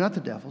Jesus. They're not the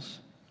devils.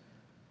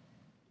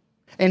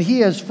 And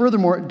he has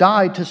furthermore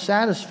died to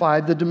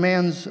satisfy the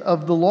demands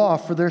of the law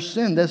for their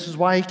sin. This is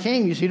why he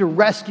came, you see, to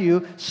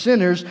rescue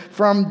sinners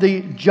from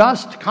the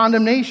just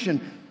condemnation.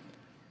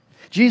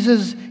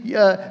 Jesus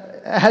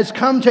has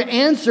come to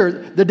answer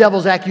the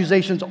devil's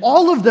accusations.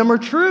 All of them are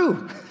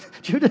true.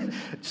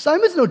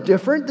 Simon's no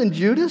different than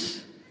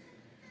Judas.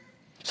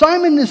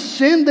 Simon has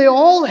sinned, they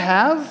all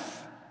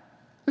have.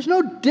 There's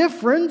no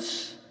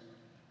difference.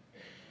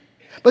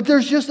 But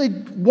there's just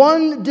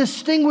one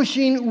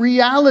distinguishing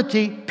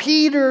reality.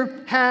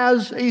 Peter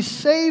has a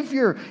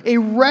Savior, a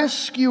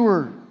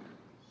rescuer.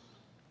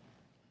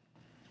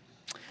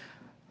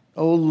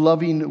 Oh,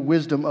 loving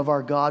wisdom of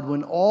our God,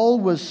 when all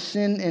was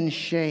sin and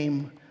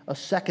shame, a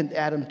second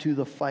Adam to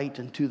the fight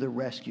and to the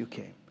rescue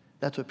came.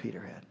 That's what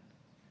Peter had.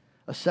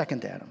 A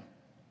second Adam.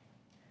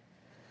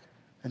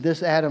 And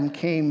this Adam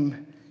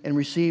came and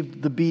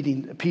received the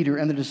beating Peter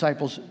and the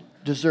disciples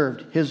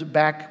deserved. His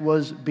back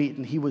was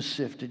beaten. He was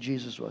sifted.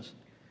 Jesus was.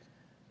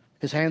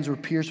 His hands were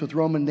pierced with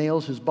Roman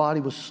nails. His body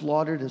was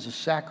slaughtered as a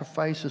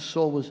sacrifice. His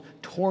soul was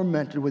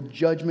tormented with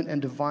judgment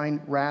and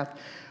divine wrath,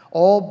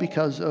 all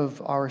because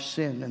of our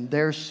sin and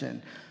their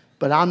sin.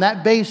 But on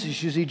that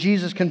basis, you see,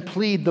 Jesus can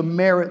plead the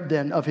merit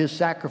then of his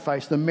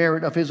sacrifice, the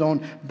merit of his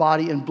own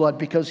body and blood,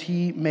 because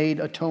he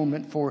made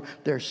atonement for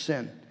their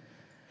sin.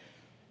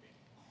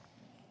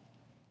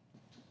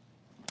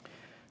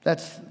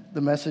 That's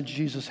the message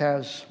Jesus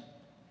has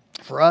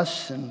for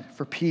us and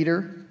for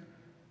Peter.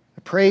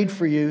 I prayed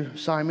for you,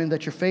 Simon,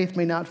 that your faith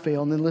may not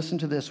fail. And then listen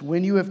to this.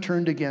 When you have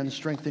turned again,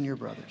 strengthen your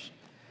brothers.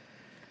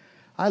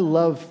 I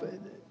love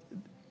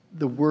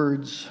the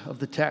words of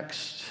the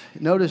text.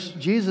 Notice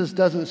Jesus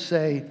doesn't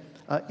say,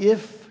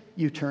 if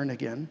you turn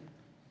again.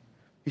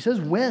 He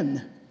says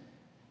when.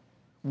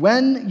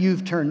 When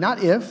you've turned,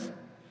 not if.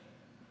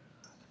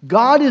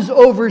 God is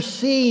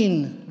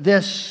overseeing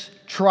this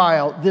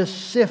trial, this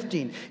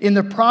sifting. In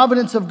the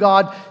providence of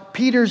God,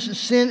 Peter's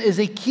sin is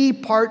a key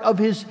part of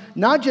his,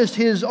 not just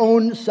his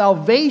own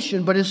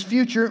salvation, but his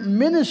future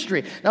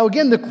ministry. Now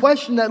again, the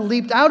question that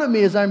leaped out at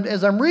me as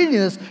I'm reading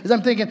this is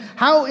I'm thinking,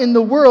 how in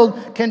the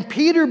world can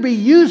Peter be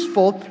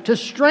useful to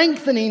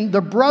strengthening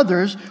the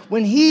brothers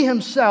when he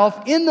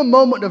himself, in the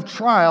moment of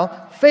trial,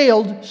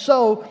 failed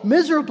so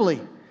miserably?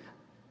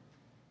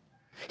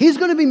 He's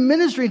going to be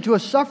ministering to a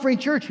suffering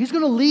church. He's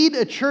going to lead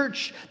a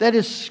church that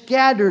is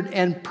scattered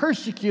and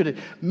persecuted.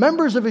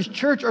 Members of his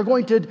church are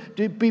going to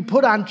be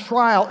put on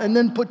trial and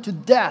then put to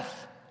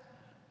death.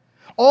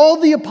 All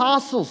the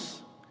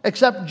apostles,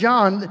 except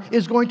John,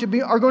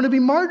 are going to be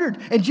martyred.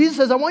 And Jesus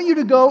says, I want you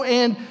to go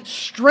and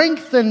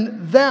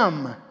strengthen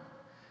them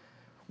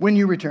when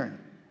you return.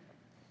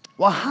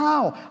 Well,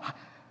 how?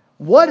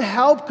 What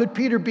help could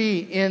Peter be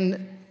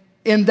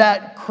in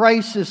that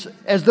crisis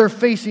as they're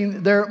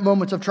facing their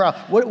moments of trial?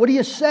 What do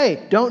you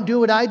say? Don't do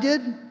what I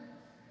did?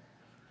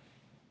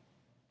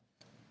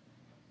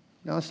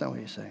 No, that's not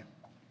what you say.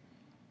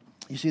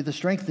 You see, the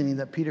strengthening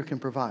that Peter can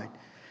provide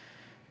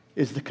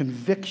is the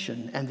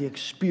conviction and the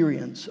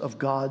experience of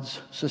God's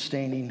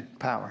sustaining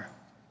power,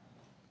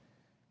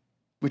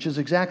 which is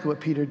exactly what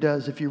Peter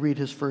does if you read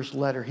his first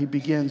letter. He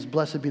begins,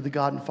 "Blessed be the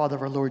God and Father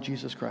of our Lord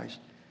Jesus Christ,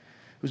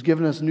 who's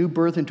given us new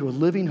birth into a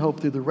living hope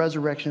through the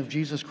resurrection of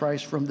Jesus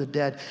Christ from the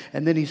dead."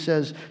 And then he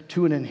says,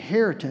 to an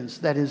inheritance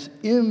that is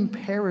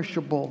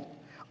imperishable,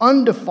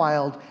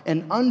 undefiled,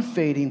 and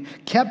unfading,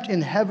 kept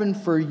in heaven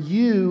for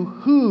you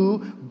who,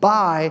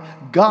 by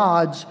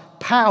God's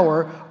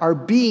power, are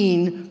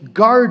being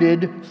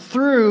guarded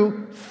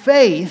through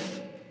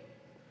faith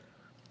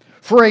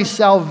for a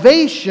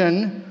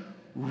salvation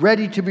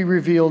ready to be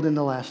revealed in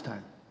the last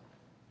time.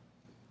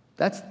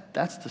 That's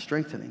the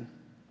strengthening.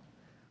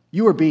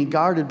 You are being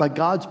guarded by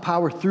God's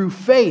power through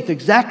faith,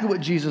 exactly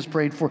what Jesus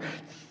prayed for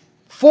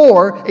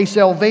a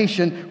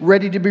salvation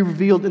ready to be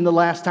revealed in the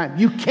last time.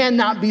 You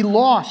cannot be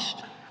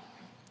lost.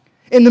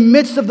 In the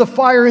midst of the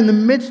fire, in the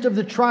midst of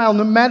the trial,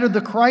 no matter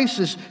the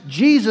crisis,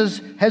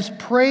 Jesus has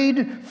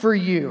prayed for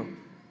you.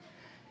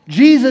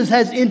 Jesus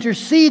has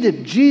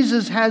interceded.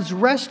 Jesus has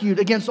rescued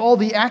against all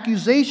the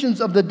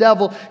accusations of the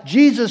devil.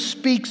 Jesus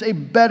speaks a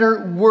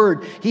better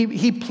word.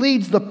 He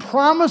pleads the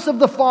promise of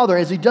the Father,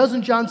 as he does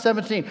in John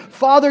 17.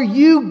 Father,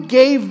 you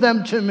gave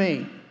them to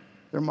me.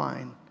 They're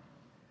mine.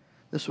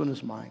 This one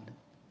is mine.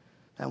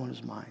 That one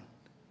is mine.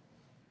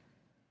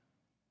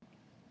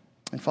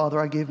 And Father,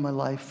 I gave my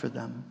life for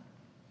them.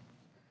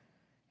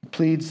 He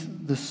pleads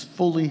this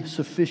fully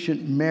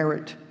sufficient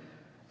merit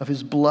of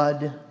his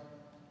blood.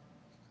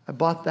 I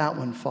bought that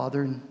one,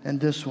 Father, and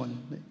this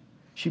one.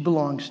 She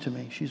belongs to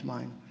me. She's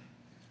mine.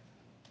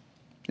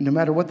 And no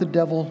matter what the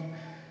devil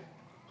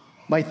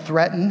might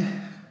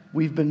threaten,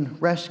 we've been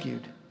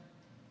rescued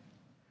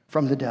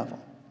from the devil.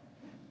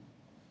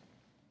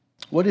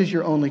 What is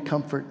your only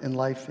comfort in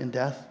life and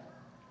death?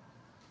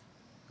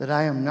 That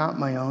I am not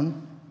my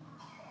own,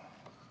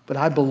 but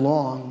I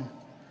belong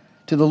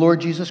to the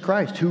Lord Jesus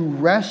Christ, who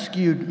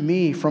rescued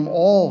me from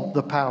all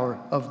the power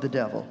of the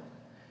devil,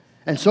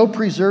 and so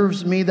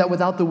preserves me that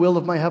without the will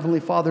of my heavenly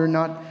Father,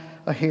 not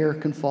a hair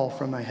can fall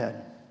from my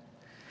head.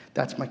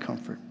 That's my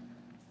comfort.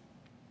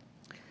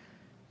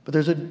 But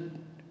there's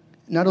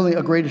not only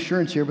a great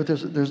assurance here, but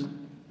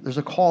there's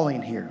a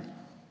calling here.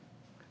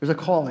 There's a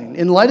calling.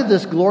 In light of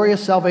this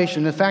glorious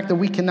salvation, the fact that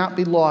we cannot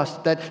be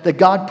lost, that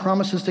God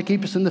promises to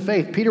keep us in the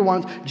faith,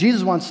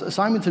 Jesus wants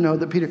Simon to know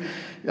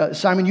that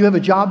Simon, you have a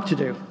job to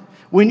do.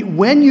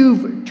 When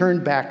you've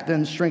turned back,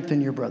 then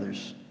strengthen your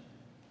brothers.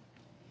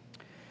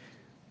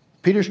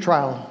 Peter's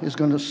trial is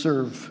going to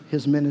serve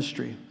his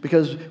ministry.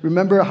 Because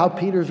remember how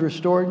Peter's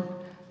restored?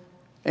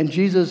 And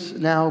Jesus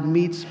now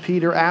meets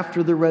Peter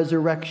after the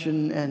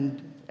resurrection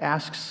and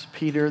asks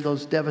Peter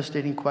those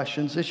devastating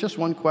questions. It's just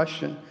one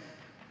question.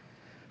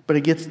 But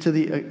it gets to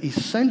the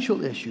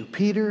essential issue.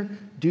 Peter,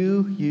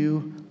 do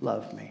you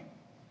love me?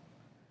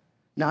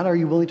 Not are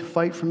you willing to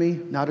fight for me?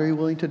 Not are you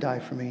willing to die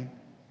for me?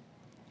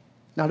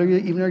 Not are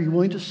you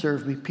willing to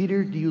serve me?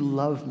 Peter, do you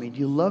love me? Do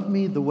you love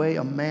me the way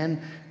a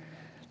man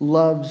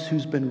loves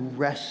who's been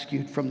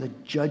rescued from the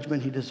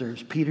judgment he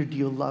deserves? Peter, do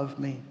you love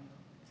me?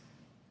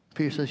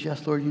 Peter says,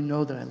 yes, Lord, you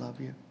know that I love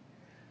you.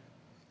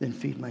 Then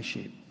feed my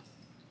sheep.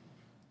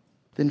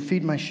 Then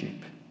feed my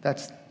sheep.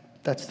 That's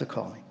the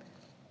calling.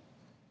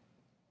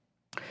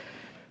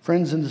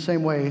 Friends, in the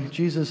same way,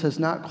 Jesus has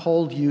not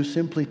called you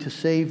simply to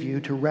save you,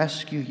 to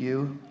rescue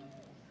you.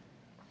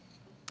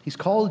 He's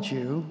called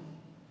you,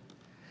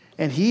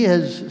 and he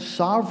has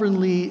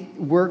sovereignly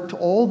worked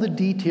all the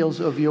details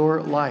of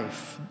your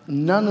life.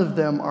 None of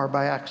them are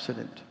by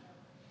accident.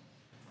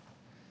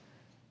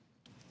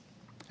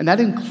 And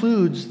that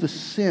includes the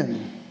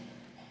sin.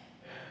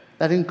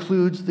 That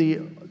includes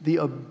the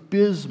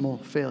abysmal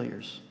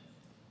failures.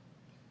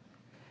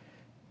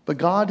 But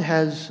God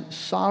has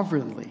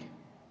sovereignly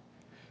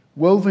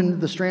woven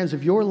the strands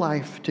of your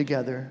life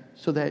together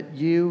so that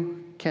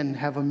you can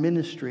have a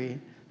ministry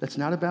that's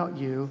not about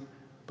you,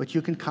 but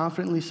you can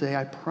confidently say,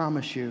 I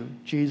promise you,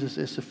 Jesus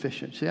is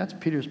sufficient. See, that's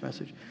Peter's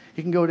message.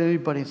 He can go to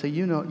anybody and say,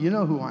 you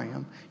know who I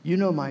am. You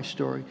know my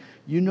story.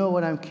 You know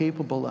what I'm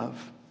capable of.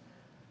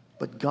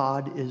 But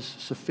God is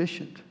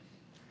sufficient.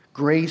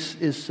 Grace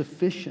is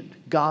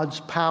sufficient. God's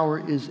power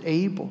is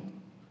able.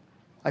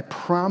 I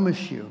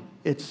promise you,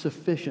 it's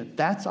sufficient.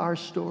 That's our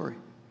story.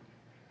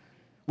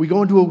 We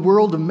go into a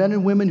world of men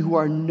and women who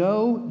are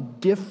no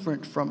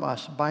different from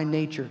us by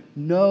nature.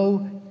 No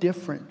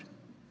different.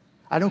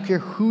 I don't care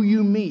who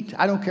you meet.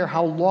 I don't care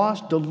how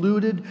lost,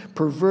 deluded,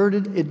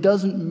 perverted. It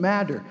doesn't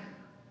matter.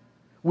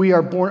 We are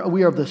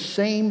of the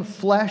same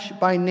flesh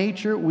by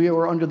nature. We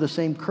are under the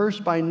same curse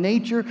by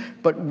nature,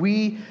 but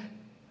we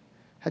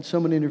had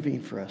someone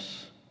intervene for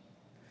us.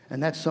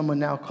 And that someone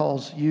now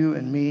calls you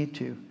and me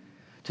to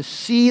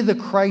see the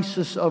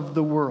crisis of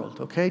the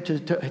world, okay?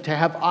 To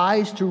have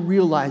eyes to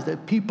realize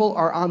that people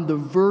are on the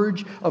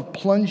verge of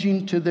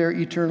plunging to their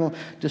eternal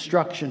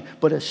destruction.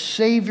 But a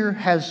Savior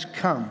has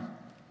come.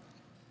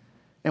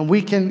 And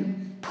we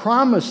can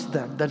promise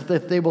them that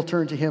if they will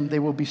turn to Him, they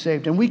will be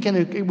saved. And we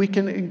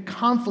can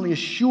confidently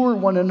assure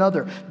one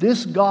another,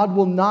 this God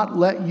will not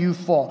let you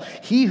fall.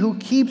 He who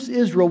keeps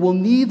Israel will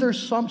neither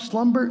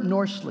slumber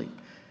nor sleep.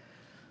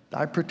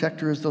 Thy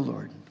protector is the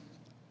Lord.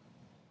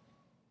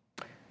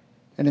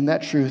 And in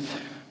that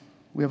truth,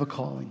 we have a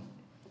calling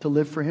to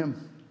live for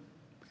Him.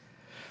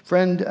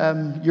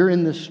 Friend, you're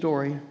in this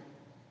story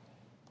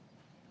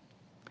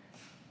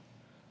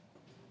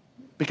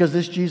because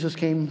this Jesus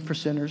came for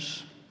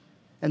sinners,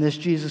 and this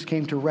Jesus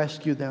came to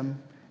rescue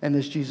them, and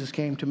this Jesus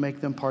came to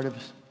make them part of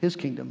His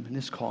kingdom and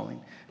His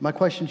calling. My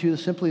question to you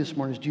simply this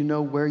morning is, do you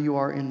know where you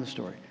are in the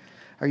story?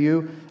 Are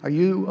you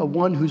a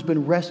one who's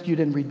been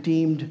rescued and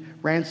redeemed,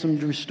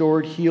 ransomed,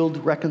 restored,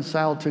 healed,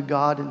 reconciled to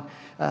God,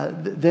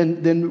 and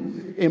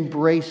then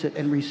embrace it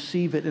and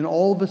receive it in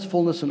all of its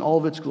fullness and all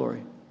of its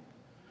glory?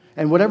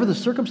 And whatever the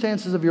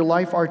circumstances of your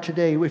life are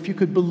today, if you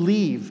could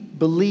believe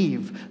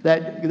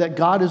that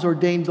God has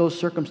ordained those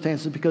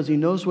circumstances because He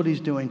knows what He's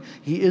doing,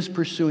 He is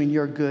pursuing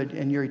your good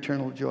and your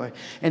eternal joy.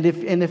 And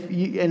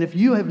if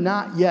you have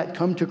not yet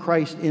come to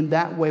Christ in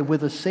that way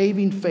with a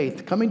saving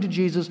faith, coming to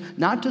Jesus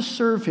not to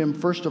serve Him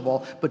first of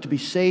all, but to be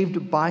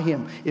saved by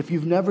Him, if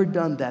you've never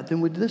done that,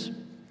 then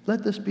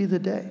let this be the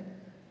day.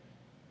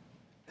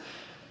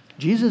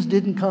 Jesus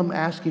didn't come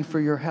asking for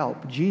your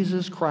help.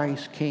 Jesus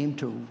Christ came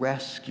to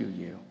rescue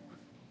you.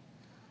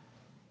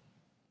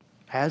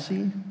 Has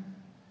He?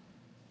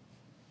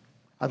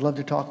 I'd love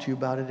to talk to you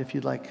about it if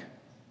you'd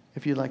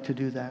like to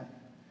do that.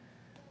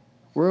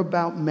 We're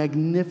about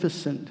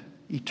magnificent,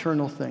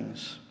 eternal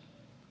things.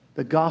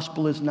 The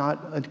gospel is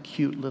not a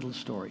cute little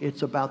story.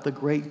 It's about the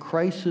great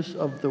crisis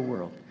of the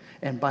world.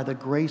 And by the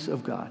grace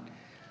of God,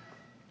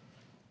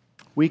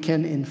 we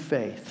can, in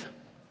faith,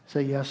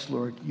 say, yes,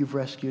 Lord, you've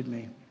rescued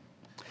me.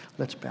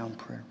 Let's bow in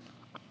prayer.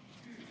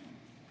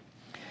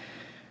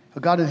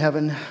 Oh, God in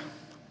heaven,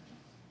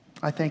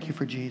 I thank you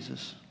for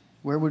Jesus.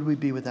 Where would we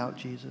be without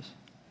Jesus?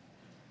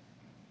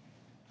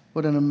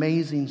 What an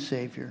amazing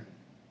Savior.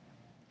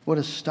 What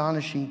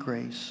astonishing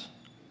grace.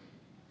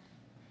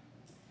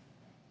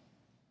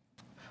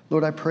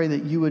 Lord, I pray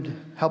that you would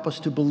help us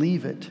to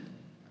believe it,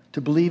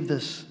 to believe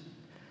this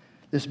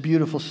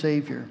beautiful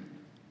Savior.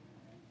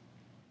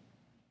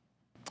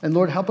 And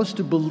Lord, help us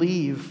to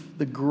believe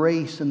the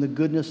grace and the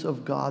goodness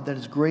of God that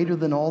is greater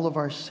than all of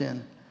our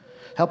sin.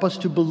 Help us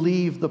to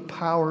believe the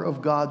power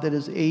of God that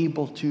is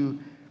able to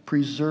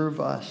preserve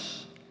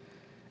us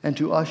and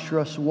to usher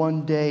us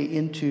one day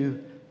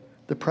into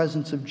the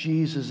presence of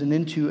Jesus and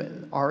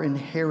into our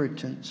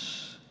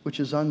inheritance, which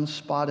is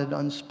unspotted,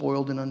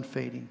 unspoiled, and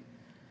unfading.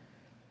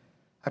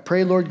 I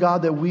pray, Lord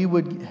God, that we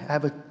would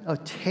have a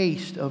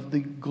taste of the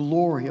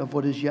glory of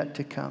what is yet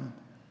to come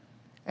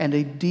and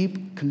a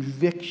deep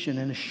conviction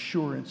and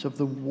assurance of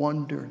the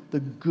wonder, the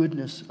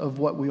goodness of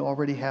what we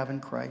already have in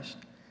Christ.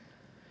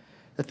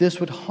 That this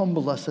would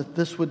humble us, that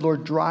this would,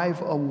 Lord,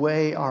 drive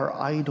away our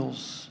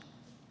idols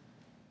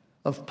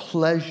of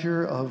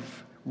pleasure,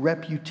 of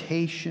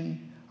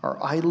reputation, our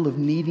idol of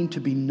needing to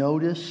be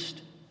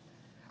noticed,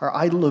 our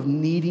idol of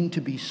needing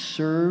to be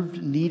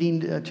served, needing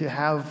to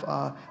have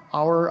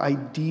our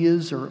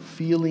ideas or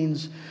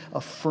feelings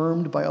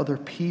affirmed by other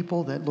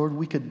people, that, Lord,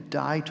 we could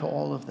die to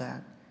all of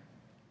that.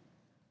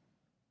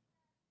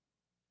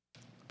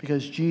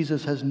 Because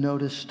Jesus has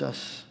noticed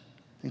us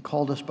and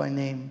called us by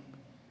name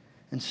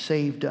and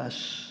saved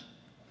us,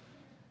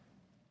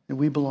 and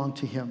we belong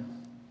to him.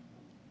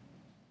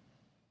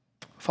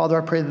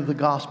 Father, I pray that the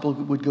gospel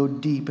would go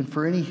deep. And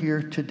for any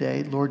here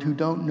today, Lord, who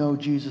don't know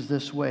Jesus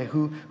this way,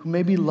 who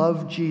maybe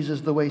love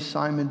Jesus the way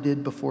Simon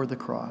did before the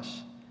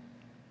cross,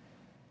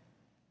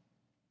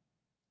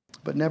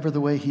 but never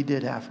the way he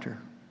did after,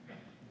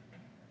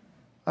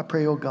 I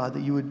pray, oh God,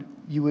 that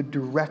you would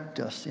direct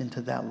us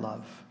into that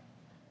love.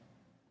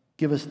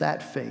 Give us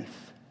that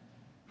faith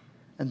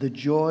and the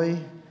joy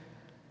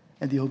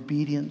and the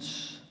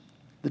obedience,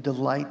 the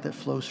delight that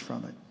flows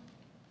from it.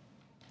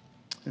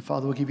 And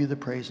Father, we'll give you the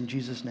praise in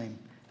Jesus' name.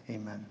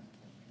 Amen.